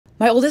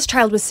My oldest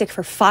child was sick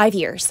for 5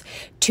 years.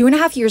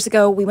 2.5 years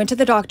ago, we went to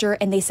the doctor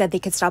and they said they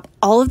could stop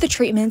all of the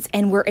treatments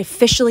and we're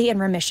officially in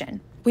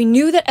remission. We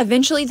knew that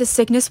eventually the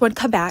sickness would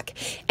come back,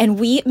 and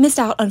we missed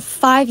out on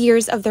 5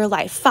 years of their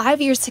life, 5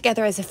 years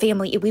together as a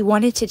family. We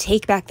wanted to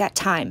take back that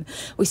time.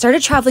 We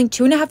started traveling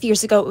 2.5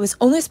 years ago. It was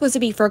only supposed to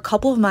be for a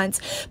couple of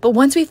months, but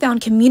once we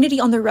found community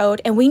on the road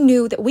and we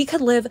knew that we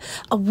could live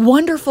a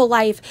wonderful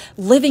life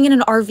living in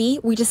an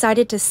RV, we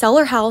decided to sell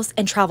our house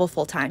and travel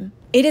full time.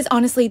 It is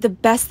honestly the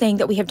best thing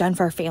that we have done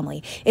for our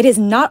family. It is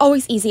not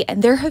always easy,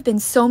 and there have been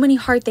so many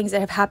hard things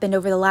that have happened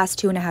over the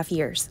last 2.5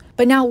 years.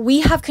 But now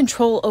we have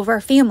control over our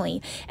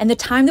family and the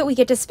time that we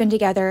get to spend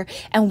together,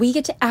 and we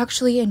get to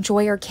actually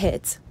enjoy our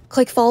kids.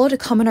 Click follow to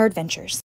come on our adventures.